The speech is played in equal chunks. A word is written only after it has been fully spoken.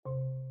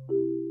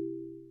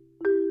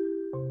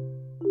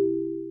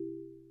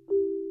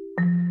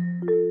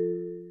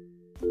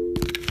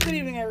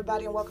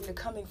everybody, and welcome to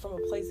Coming From a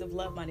Place of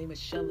Love. My name is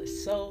Shella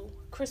So.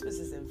 Christmas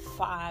is in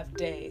 5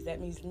 days.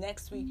 That means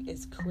next week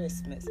is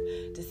Christmas.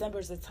 December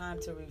is a time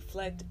to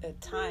reflect, a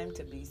time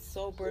to be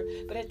sober,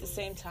 but at the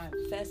same time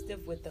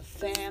festive with the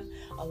fam.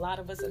 A lot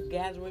of us are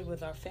gathering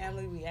with our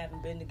family. We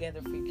haven't been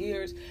together for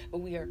years, but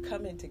we are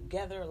coming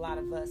together. A lot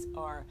of us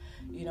are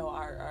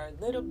a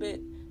little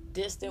bit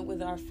distant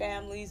with our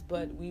families,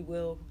 but we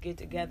will get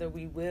together,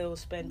 we will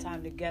spend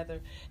time together,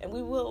 and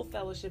we will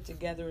fellowship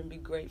together and be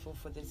grateful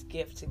for this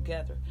gift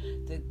together,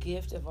 the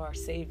gift of our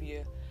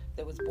Savior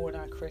that was born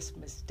on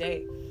Christmas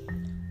Day.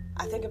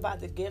 I think about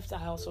the gift.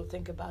 I also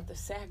think about the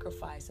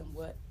sacrifice and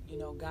what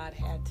God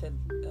had to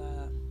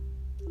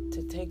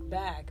take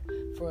back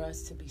for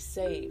us to be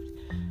saved.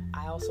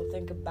 I also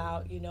think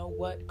about,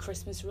 what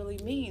Christmas really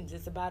means.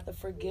 It's about the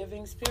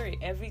forgiving spirit.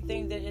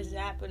 Everything that has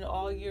happened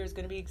all year is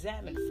going to be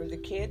examined. For the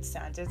kids,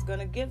 Santa's going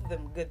to give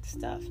them good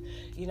stuff.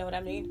 You know what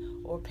I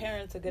mean? Or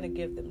parents are going to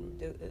give them,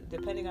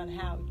 depending on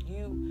how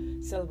you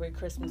celebrate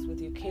Christmas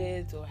with your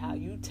kids or how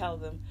you tell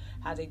them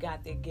how they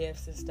got their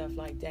gifts and stuff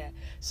like that.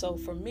 So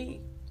for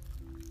me,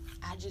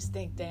 I just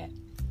think that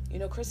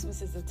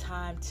Christmas is a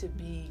time to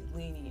be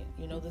lenient.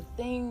 The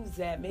things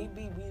that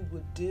maybe we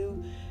would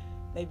do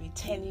maybe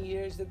 10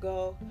 years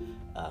ago,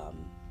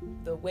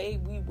 the way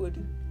we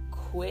would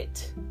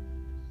quit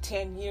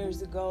 10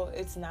 years ago,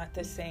 it's not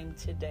the same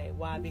today.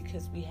 Why?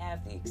 Because we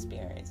have the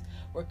experience.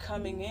 We're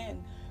coming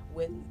in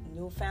with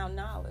newfound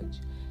knowledge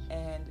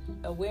and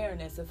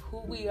awareness of who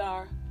we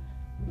are,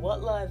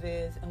 what love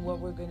is, and what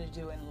we're going to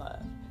do in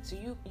love. So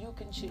you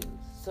can choose.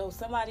 So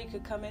somebody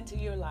could come into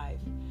your life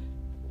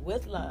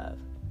with love,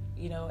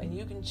 and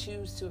you can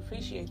choose to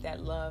appreciate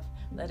that love.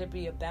 Let it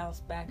be a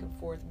bounce back and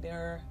forth,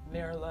 mirror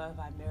love,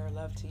 I mirror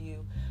love to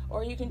you.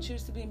 Or you can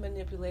choose to be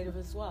manipulative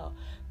as well.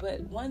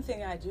 But one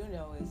thing I do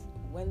know is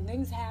when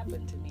things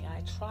happen to me,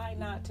 I try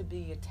not to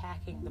be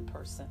attacking the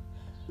person.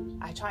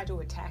 I try to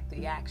attack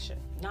the action,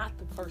 not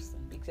the person,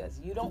 because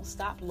you don't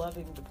stop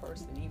loving the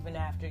person even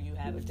after you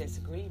have a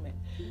disagreement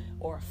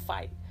or a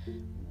fight.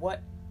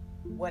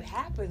 What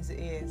happens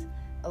is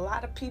a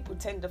lot of people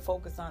tend to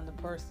focus on the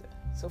person.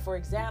 So, for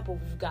example,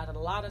 we've got a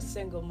lot of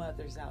single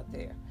mothers out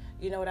there.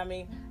 You know what I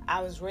mean?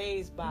 I was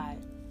raised by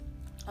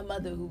a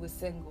mother who was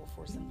single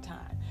for some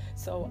time.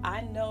 So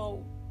I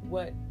know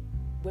when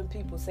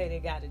people say they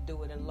got to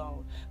do it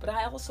alone. But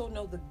I also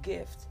know the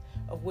gift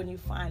of when you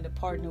find a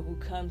partner who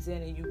comes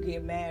in and you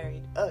get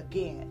married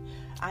again.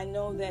 I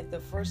know that the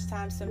first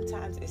time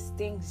sometimes it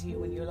stings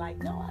you and you're like,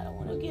 no, I don't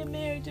want to get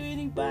married to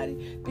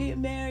anybody.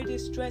 Being married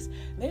is stress.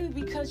 Maybe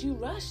because you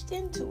rushed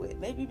into it.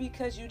 Maybe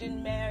because you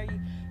didn't marry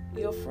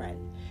your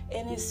friend.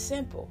 And it's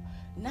simple.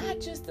 Not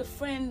just the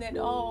friend that,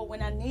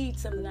 when I need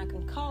something I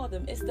can call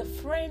them. It's the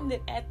friend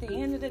that at the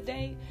end of the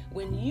day,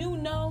 when you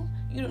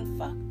done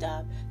fucked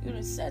up, you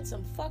done said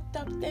some fucked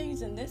up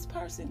things, and this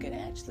person can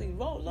actually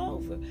roll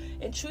over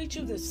and treat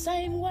you the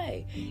same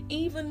way,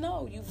 even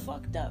though you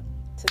fucked up.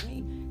 To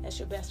me, that's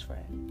your best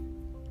friend.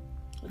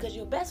 Because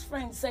your best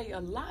friend say a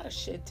lot of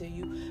shit to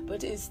you,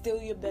 but it's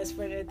still your best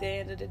friend at the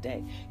end of the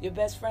day. Your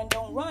best friend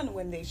don't run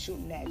when they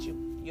shooting at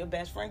you. Your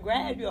best friend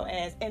grab your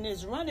ass and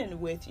is running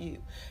with you.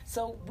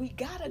 So we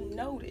gotta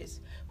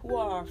notice who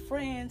are our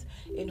friends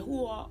and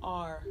who are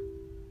our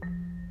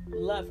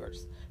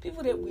lovers.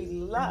 People that we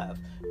love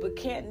but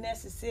can't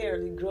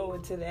necessarily grow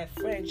into that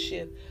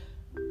friendship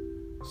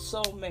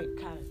soulmate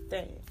kind of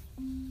thing.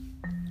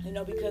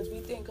 Because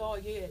we think,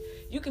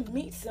 you can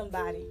meet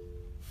somebody,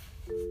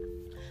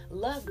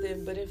 love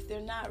them, but if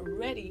they're not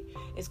ready,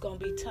 it's gonna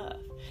be tough.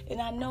 And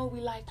I know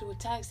we like to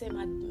attack, say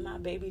my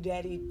baby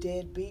daddy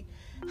deadbeat.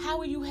 How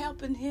are you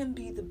helping him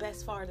be the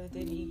best father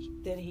that he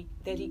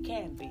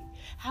can be?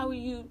 How are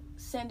you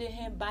sending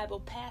him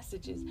Bible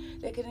passages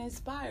that can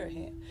inspire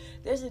him?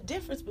 There's a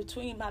difference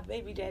between my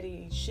baby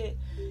daddy and shit,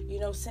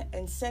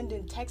 and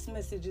sending text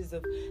messages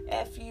of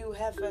F you,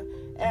 heifer,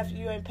 F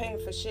you ain't paying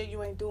for shit,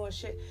 you ain't doing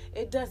shit.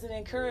 It doesn't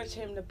encourage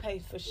him to pay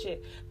for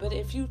shit. But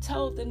if you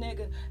told the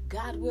nigga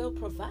God will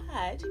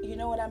provide, you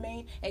know what I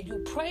mean, and you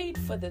prayed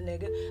for the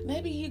nigga,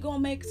 maybe he gonna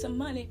make some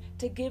money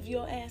to give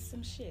your ass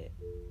some shit,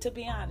 to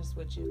be honest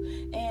with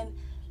you. And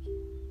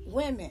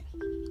women,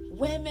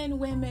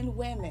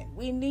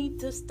 we need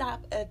to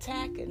stop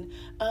attacking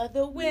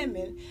other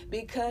women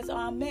because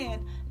our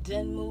men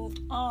done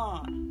moved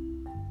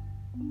on.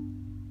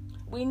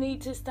 We need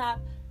to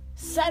stop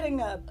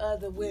setting up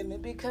other women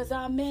because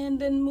our men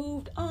done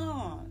moved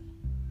on.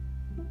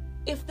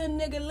 If the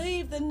nigga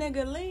leave, the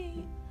nigga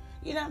leave.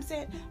 You know what I'm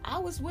saying? I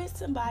was with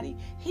somebody.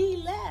 He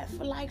left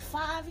for like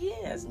 5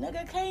 years.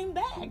 Nigga came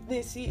back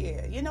this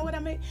year. You know what I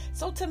mean?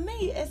 So to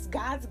me, it's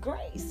God's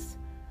grace.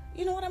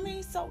 You know what I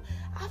mean? So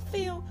I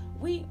feel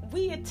we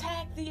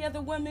attack the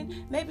other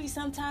women. Maybe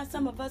sometimes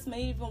some of us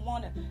may even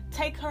want to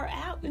take her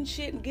out and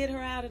shit and get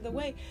her out of the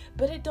way.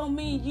 But it don't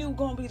mean you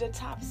going to be the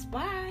top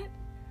spot.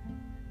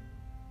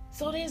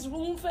 So there's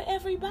room for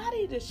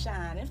everybody to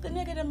shine. If the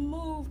nigga done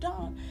moved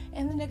on,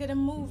 and the nigga done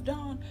moved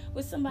on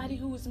with somebody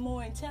who is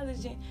more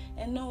intelligent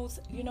and knows,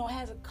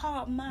 has a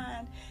calm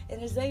mind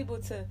and is able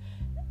to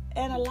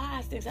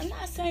analyze things. I'm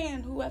not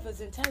saying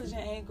whoever's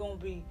intelligent ain't gonna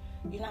be,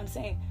 you know what I'm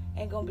saying,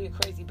 ain't gonna be a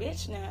crazy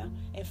bitch now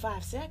in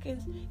 5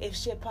 seconds if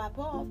shit pop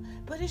off.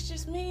 But it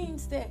just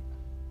means that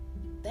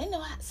they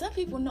know how, some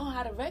people know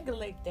how to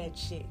regulate that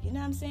shit. You know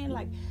what I'm saying?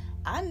 Like,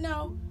 I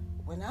know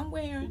when I'm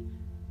wearing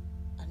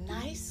a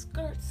nice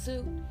skirt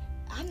suit,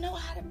 I know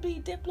how to be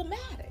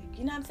diplomatic.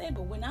 You know what I'm saying?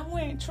 But when I'm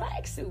wearing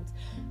tracksuits,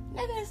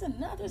 nigga, it's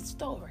another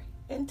story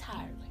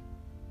entirely.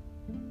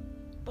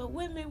 But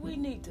women, we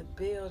need to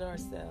build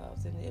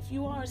ourselves. And if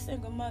you are a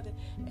single mother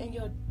and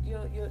your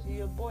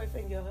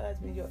boyfriend, your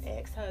husband, your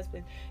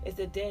ex-husband is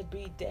a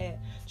deadbeat dad,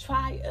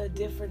 try a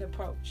different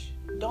approach.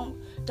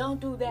 Don't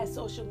do that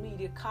social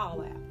media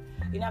call out.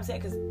 You know what I'm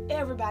saying? Because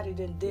everybody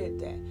did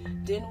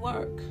that. Didn't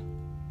work.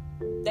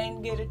 They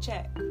didn't get a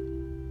check.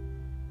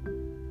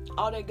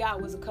 All they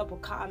got was a couple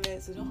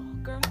comments and,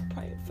 oh, girl, I'm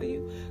praying for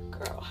you.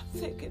 Girl, I'm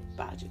thinking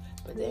about you.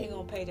 But they ain't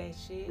going to pay that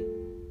shit.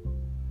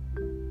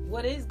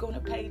 What is going to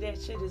pay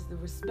that shit is the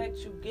respect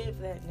you give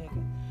that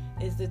nigga.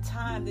 Is the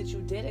time that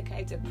you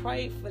dedicate to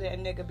pray for that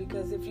nigga.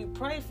 Because if you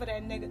pray for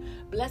that nigga,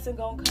 blessing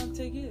going to come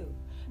to you.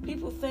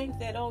 People think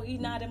that, oh, he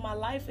not in my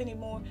life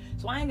anymore,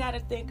 so I ain't got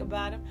to think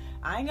about him.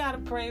 I ain't got to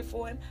pray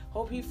for him.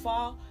 Hope he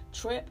fall,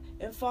 trip,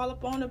 and fall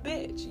up on a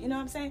bitch. You know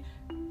what I'm saying?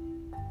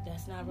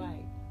 That's not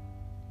right.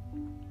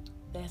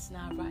 That's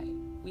not right.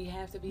 We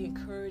have to be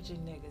encouraging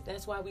niggas.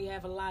 That's why we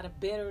have a lot of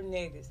bitter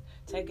niggas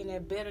taking their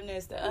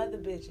bitterness to other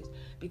bitches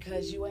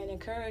because you ain't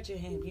encouraging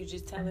him. You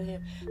just telling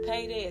him,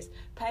 pay this,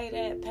 pay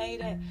that, pay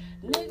that.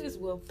 Niggas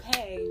will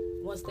pay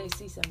once they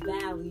see some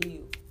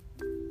value.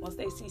 Once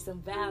they see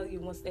some value,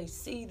 once they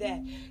see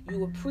that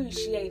you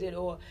appreciate it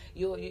or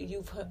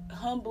you've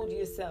humbled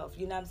yourself.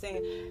 You know what I'm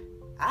saying?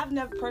 I've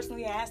never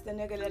personally asked a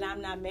nigga that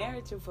I'm not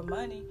married to for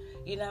money.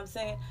 You know what I'm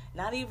saying?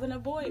 Not even a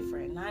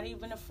boyfriend, not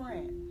even a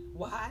friend.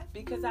 Why?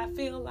 Because I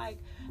feel like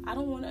I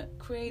don't want to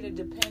create a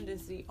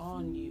dependency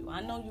on you. I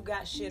know you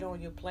got shit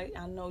on your plate.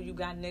 I know you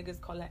got niggas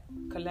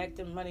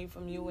collecting money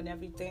from you and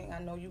everything. I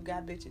know you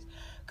got bitches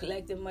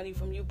collecting money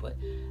from you. But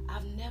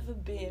I've never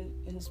been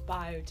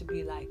inspired to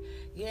be like,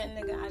 yeah,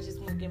 nigga, I just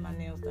want to get my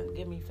nails done.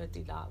 Give me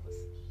 $50.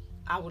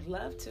 I would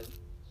love to.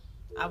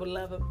 I would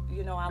love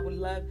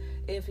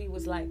if he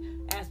was like,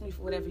 ask me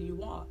for whatever you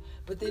want.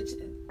 But there's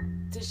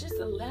just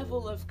a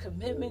level of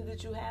commitment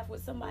that you have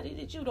with somebody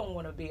that you don't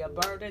want to be a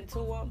burden to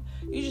them.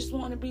 You just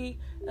want to be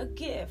a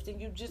gift.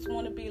 And you just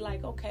want to be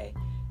like, okay,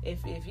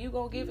 if you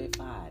going to give it,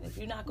 fine. If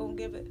you're not going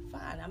to give it,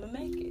 fine. I'm going to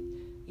make it.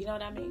 You know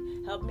what I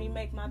mean? Help me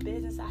make my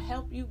business. I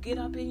help you get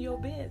up in your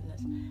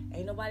business.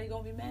 Ain't nobody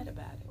going to be mad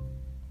about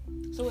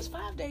it. So it's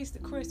 5 days to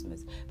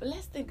Christmas. But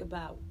let's think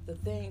about the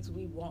things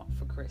we want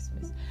for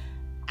Christmas.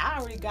 I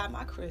already got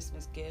my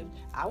Christmas gift.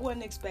 I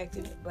wasn't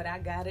expecting it, but I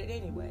got it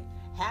anyway.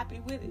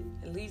 Happy with it.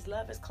 At least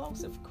love is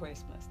closer for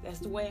Christmas. That's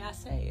the way I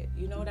say it.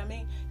 You know what I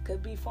mean?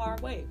 Could be far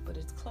away, but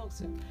it's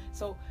closer.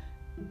 So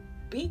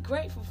be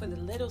grateful for the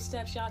little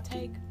steps y'all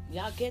take.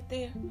 Y'all get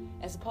there,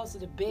 as opposed to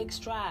the big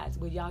strides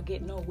where y'all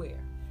get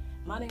nowhere.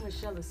 My name is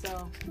Shelly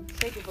So.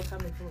 Thank you for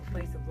coming from a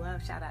place of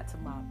love. Shout out to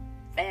my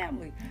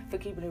family for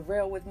keeping it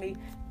real with me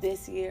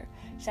this year.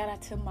 Shout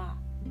out to my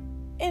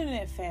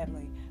internet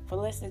family for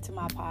listening to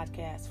my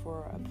podcast,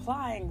 for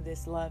applying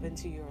this love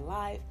into your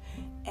life,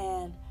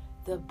 and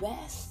the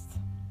best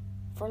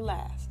for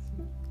last.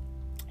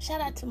 Shout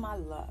out to my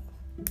love,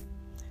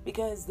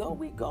 because though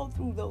we go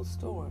through those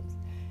storms,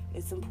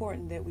 it's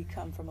important that we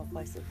come from a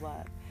place of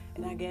love,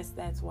 and I guess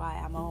that's why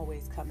I'm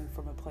always coming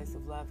from a place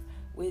of love,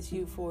 with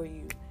you, for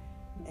you,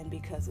 and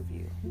because of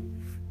you.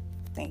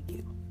 Thank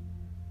you.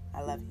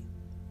 I love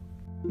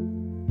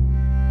you.